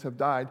certain things have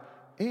died,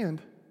 and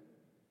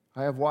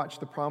I have watched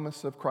the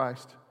promise of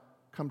Christ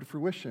come to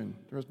fruition.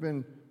 There has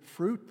been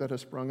fruit that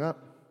has sprung up.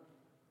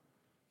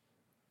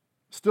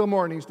 Still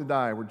more needs to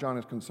die where John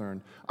is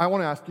concerned. I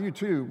want to ask you,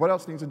 too, what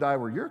else needs to die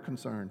where you're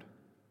concerned?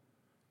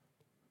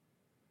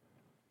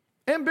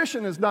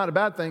 Ambition is not a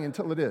bad thing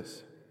until it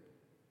is.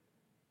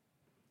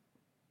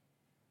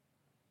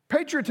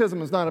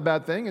 Patriotism is not a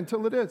bad thing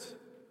until it is.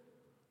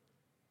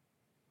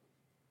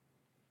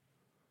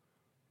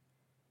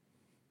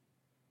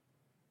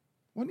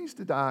 What needs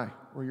to die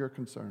where you're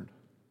concerned?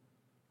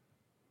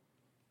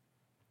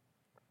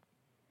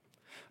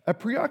 A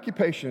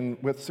preoccupation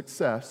with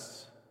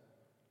success,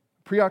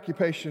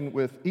 preoccupation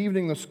with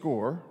evening the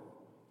score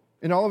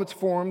in all of its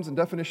forms and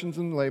definitions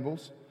and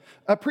labels,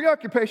 a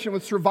preoccupation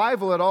with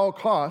survival at all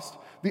costs,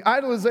 the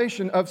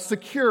idolization of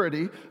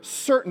security,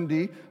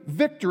 certainty,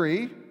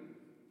 victory,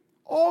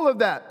 all of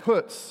that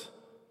puts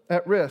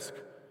at risk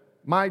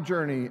my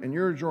journey and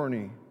your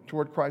journey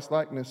toward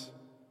Christ-likeness.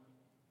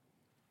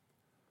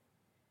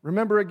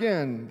 Remember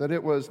again that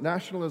it was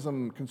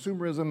nationalism,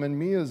 consumerism,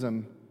 and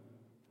meism.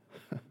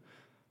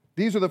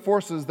 These are the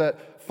forces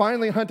that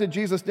finally hunted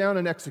Jesus down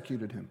and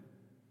executed him.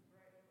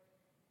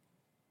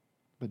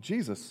 But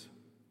Jesus,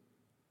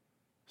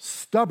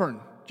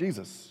 stubborn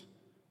Jesus,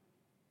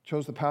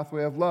 chose the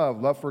pathway of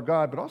love for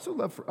God, but also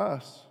love for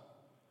us.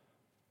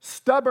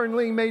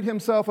 Stubbornly made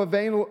himself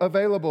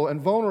available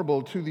and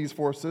vulnerable to these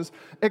forces,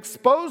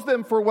 exposed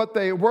them for what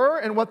they were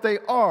and what they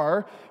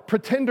are,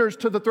 pretenders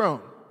to the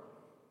throne,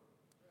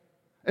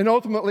 and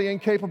ultimately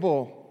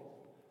incapable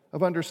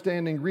of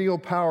understanding real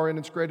power in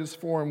its greatest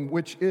form,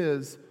 which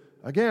is,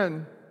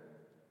 again,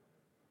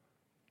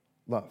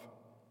 love.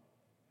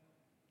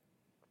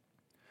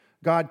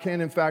 God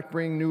can, in fact,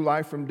 bring new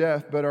life from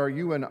death, but are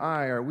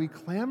we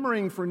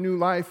clamoring for new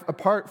life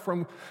apart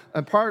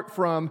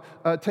from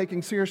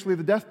taking seriously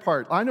the death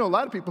part? I know a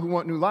lot of people who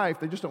want new life,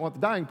 they just don't want the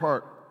dying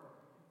part.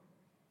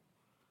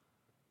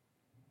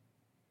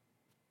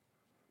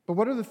 But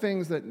what are the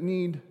things that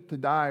need to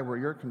die where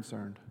you're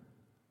concerned?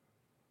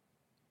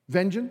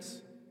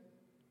 Vengeance?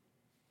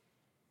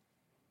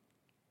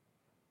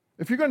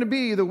 If you're going to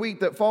be the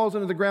wheat that falls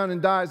into the ground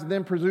and dies and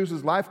then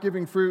produces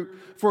life-giving fruit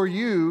for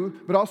you,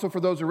 but also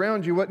for those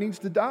around you, what needs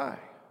to die?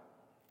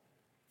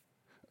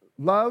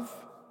 Love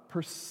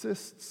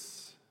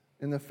persists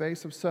in the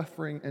face of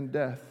suffering and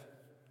death.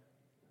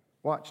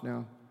 Watch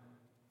now.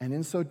 And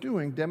in so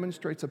doing,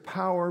 demonstrates a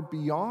power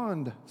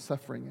beyond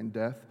suffering and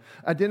death.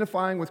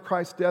 Identifying with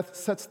Christ's death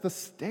sets the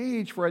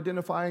stage for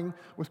identifying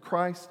with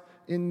Christ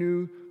in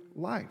new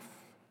life.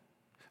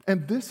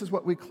 And this is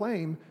what we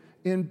claim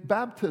in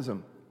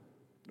baptism.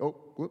 Oh,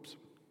 whoops.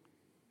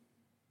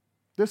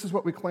 This is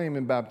what we claim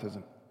in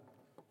baptism.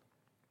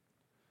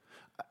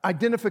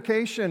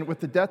 Identification with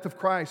the death of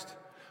Christ,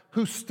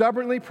 who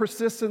stubbornly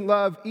persists in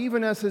love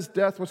even as his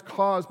death was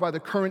caused by the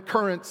current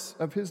currents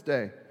of his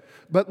day.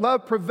 But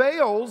love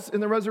prevails in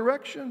the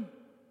resurrection,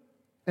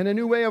 and a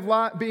new way of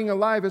being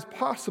alive is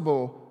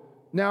possible,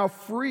 now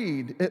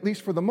freed, at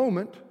least for the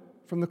moment,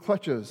 from the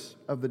clutches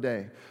of the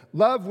day.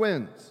 Love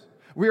wins.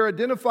 We are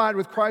identified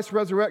with Christ's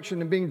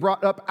resurrection and being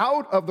brought up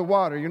out of the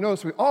water. You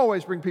notice we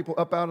always bring people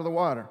up out of the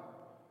water.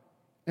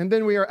 And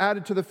then we are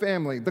added to the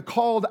family, the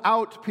called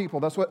out people.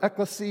 That's what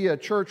ecclesia,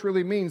 church,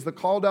 really means, the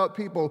called out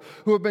people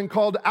who have been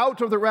called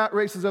out of the rat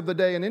races of the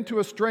day and into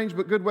a strange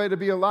but good way to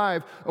be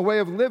alive, a way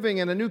of living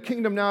and a new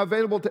kingdom now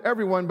available to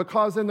everyone,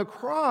 because in the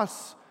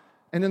cross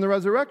and in the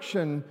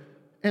resurrection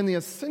and the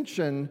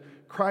ascension,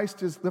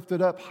 Christ is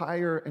lifted up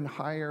higher and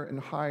higher and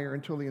higher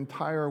until the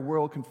entire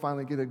world can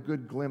finally get a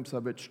good glimpse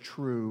of its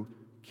true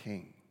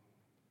King.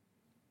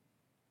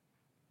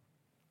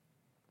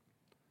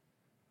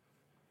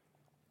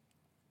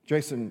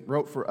 Jason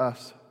wrote for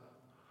us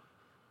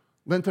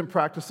Lenten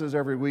practices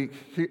every week.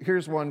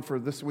 Here's one for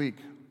this week.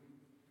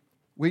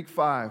 Week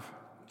 5.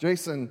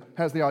 Jason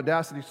has the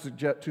audacity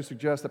to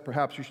suggest that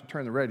perhaps you should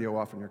turn the radio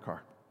off in your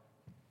car.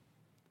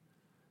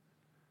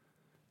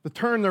 To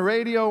turn the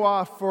radio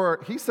off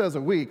for, he says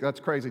a week. That's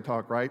crazy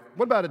talk, right?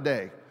 What about a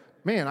day?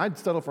 Man, I'd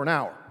settle for an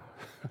hour.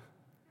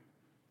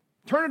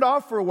 Turn it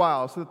off for a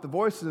while so that the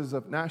voices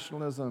of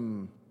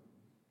nationalism,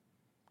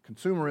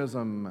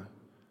 consumerism,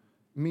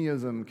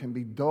 meism can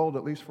be dulled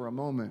at least for a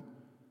moment.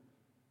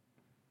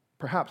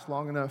 Perhaps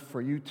long enough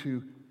for you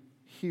to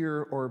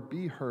hear or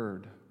be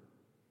heard.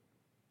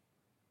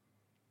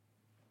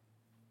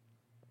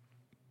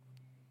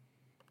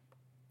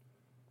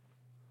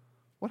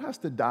 What has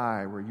to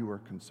die where you are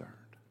concerned?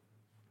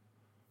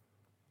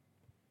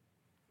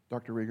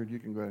 Dr. Rieger, you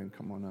can go ahead and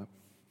come on up.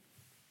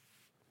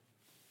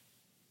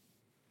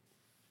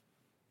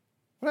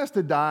 What has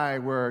to die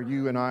where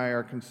you and I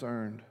are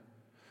concerned?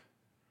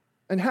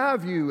 And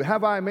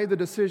have I made the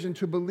decision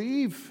to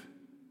believe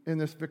in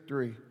this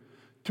victory,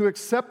 to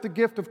accept the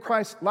gift of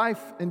Christ's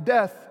life and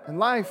death and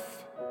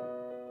life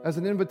as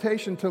an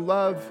invitation to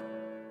love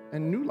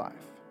and new life?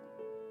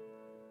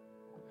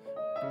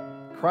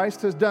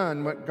 Christ has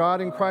done what God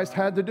in Christ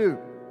had to do,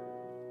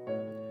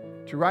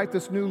 to write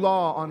this new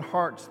law on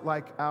hearts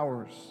like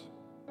ours.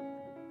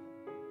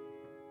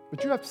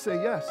 But you have to say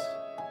yes.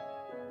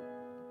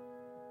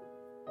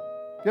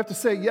 You have to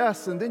say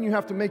yes, and then you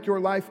have to make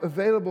your life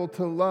available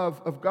to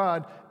love of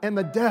God and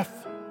the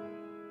death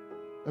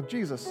of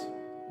Jesus.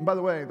 And by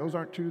the way, those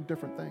aren't two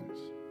different things.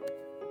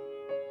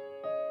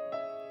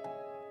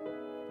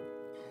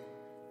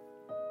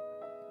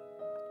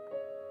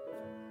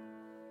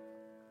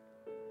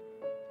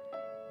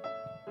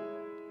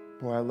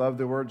 Boy, I love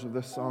the words of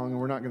this song, and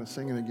we're not going to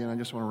sing it again. I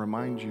just want to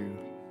remind you.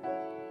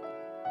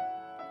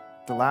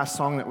 The last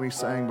song that we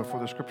sang before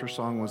the scripture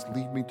song was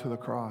Lead Me to the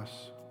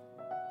Cross,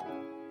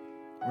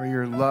 where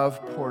your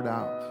love poured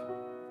out.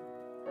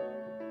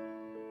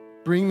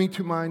 Bring me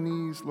to my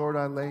knees, Lord,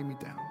 I lay me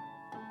down.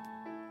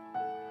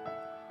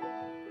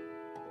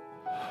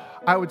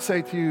 I would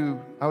say to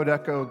you, I would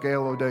echo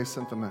Gail O'Day's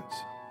sentiments.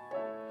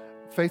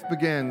 Faith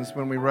begins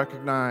when we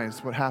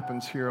recognize what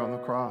happens here on the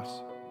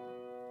cross.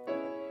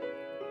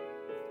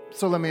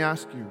 So let me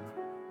ask you,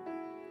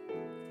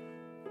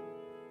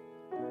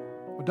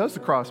 what does the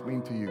cross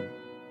mean to you?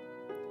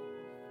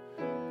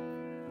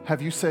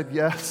 Have you said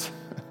yes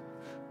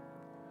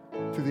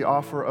to the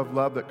offer of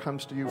love that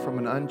comes to you from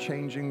an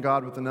unchanging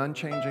God with an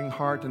unchanging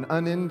heart and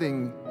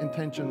unending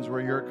intentions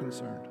where you're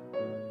concerned?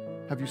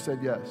 Have you said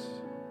yes?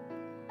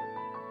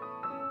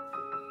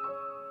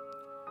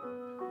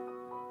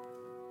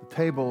 The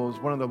table is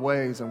one of the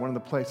ways and one of the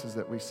places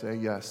that we say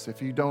yes.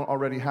 If you don't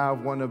already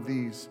have one of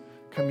these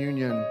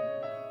communion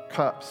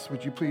cups,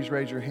 would you please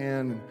raise your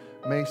hand? And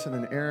Mason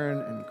and Aaron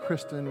and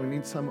Kristen, we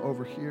need some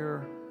over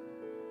here.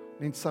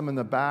 We need some in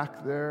the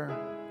back there.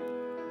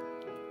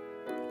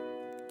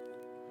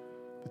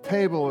 The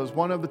table is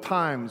one of the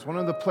times, one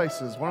of the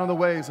places, one of the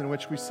ways in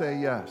which we say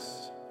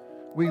yes.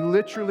 We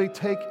literally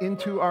take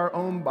into our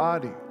own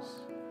bodies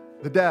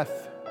the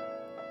death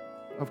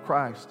of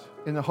Christ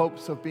in the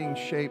hopes of being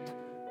shaped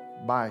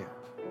by it.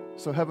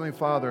 So Heavenly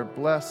Father,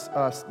 bless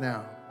us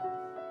now.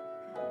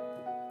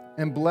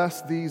 And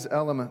bless these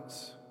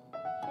elements.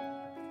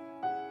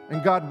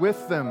 And God,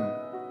 with them,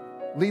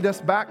 lead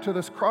us back to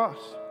this cross.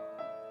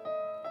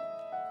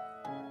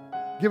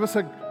 Give us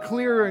a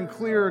clearer and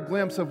clearer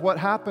glimpse of what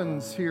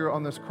happens here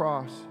on this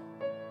cross.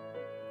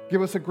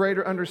 Give us a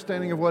greater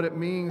understanding of what it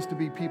means to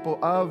be people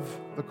of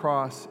the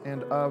cross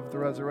and of the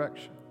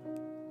resurrection.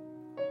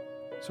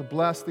 So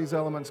bless these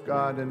elements,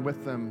 God, and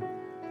with them,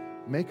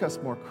 make us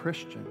more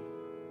Christian.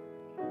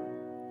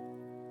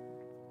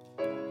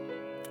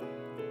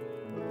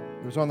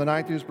 It was on the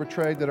night he was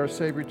betrayed that our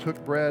Savior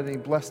took bread and he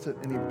blessed it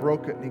and he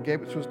broke it and he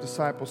gave it to his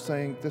disciples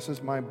saying, "This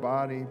is my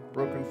body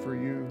broken for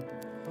you.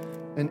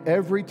 And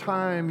every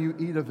time you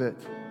eat of it,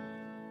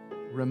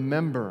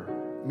 remember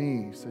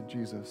me," said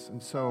Jesus.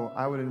 And so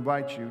I would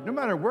invite you, no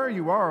matter where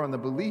you are on the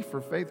belief or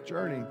faith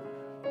journey,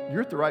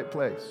 you're at the right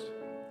place.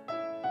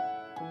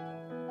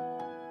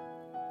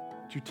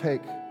 That you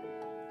take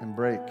and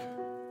break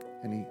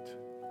and eat.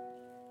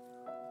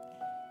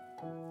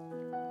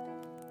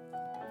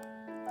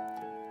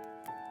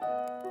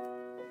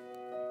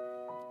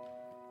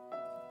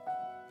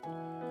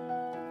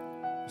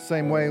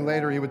 Same way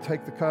later he would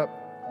take the cup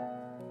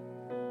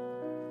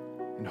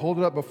and hold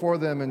it up before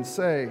them and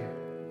say,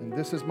 "And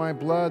this is my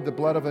blood, the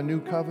blood of a new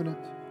covenant.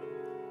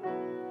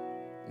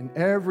 And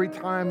every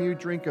time you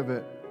drink of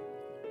it,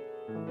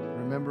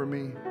 remember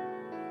me."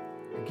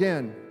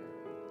 Again,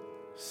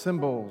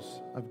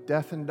 symbols of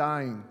death and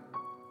dying.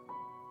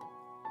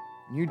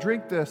 When you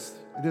drink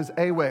this, it is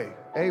a way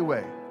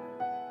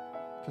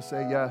to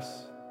say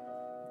yes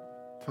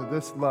to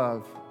this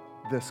love,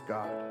 this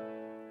God.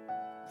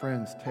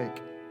 Friends,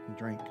 take and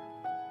drink.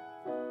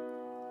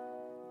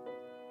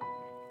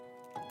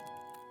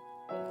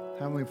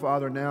 Heavenly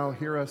Father, now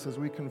hear us as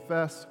we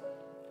confess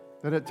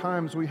that at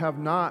times we have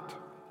not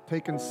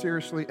taken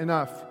seriously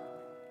enough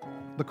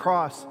the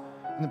cross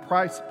and the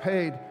price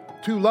paid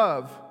to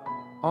love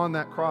on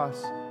that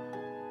cross.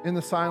 In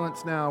the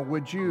silence now,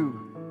 would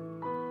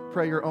you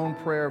pray your own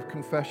prayer of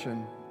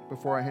confession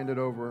before I hand it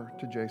over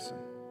to Jason?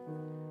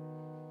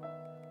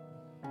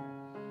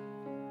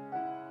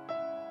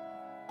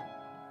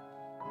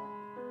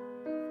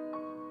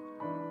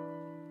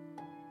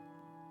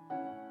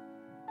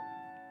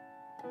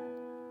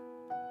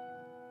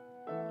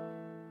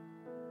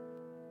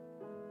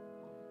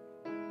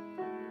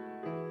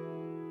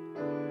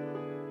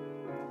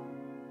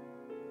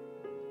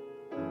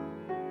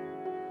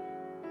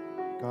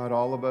 God,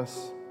 all of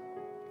us,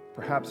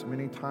 perhaps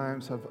many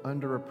times, have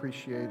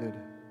underappreciated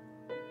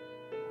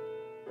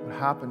what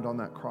happened on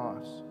that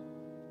cross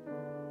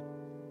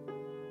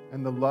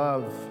and the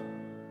love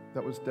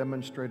that was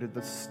demonstrated,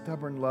 the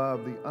stubborn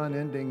love, the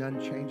unending,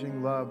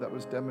 unchanging love that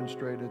was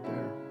demonstrated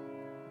there.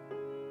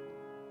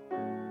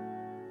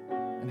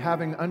 And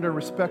having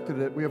under-respected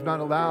it, we have not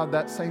allowed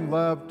that same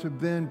love to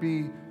then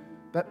be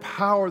that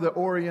power that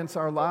orients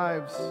our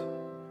lives,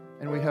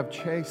 and we have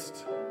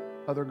chased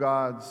other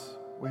gods.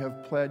 We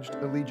have pledged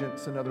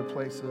allegiance in other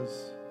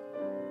places.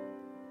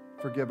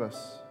 Forgive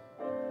us.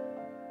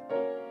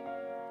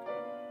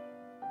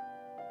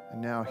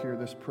 And now hear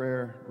this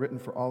prayer written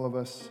for all of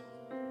us.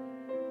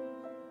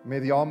 May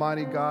the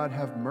Almighty God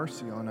have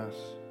mercy on us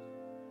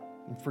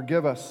and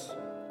forgive us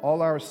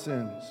all our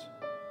sins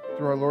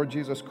through our Lord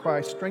Jesus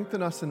Christ.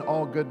 Strengthen us in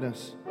all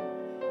goodness,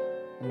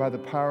 and by the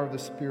power of the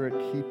Spirit,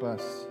 keep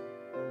us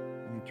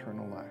in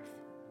eternal life.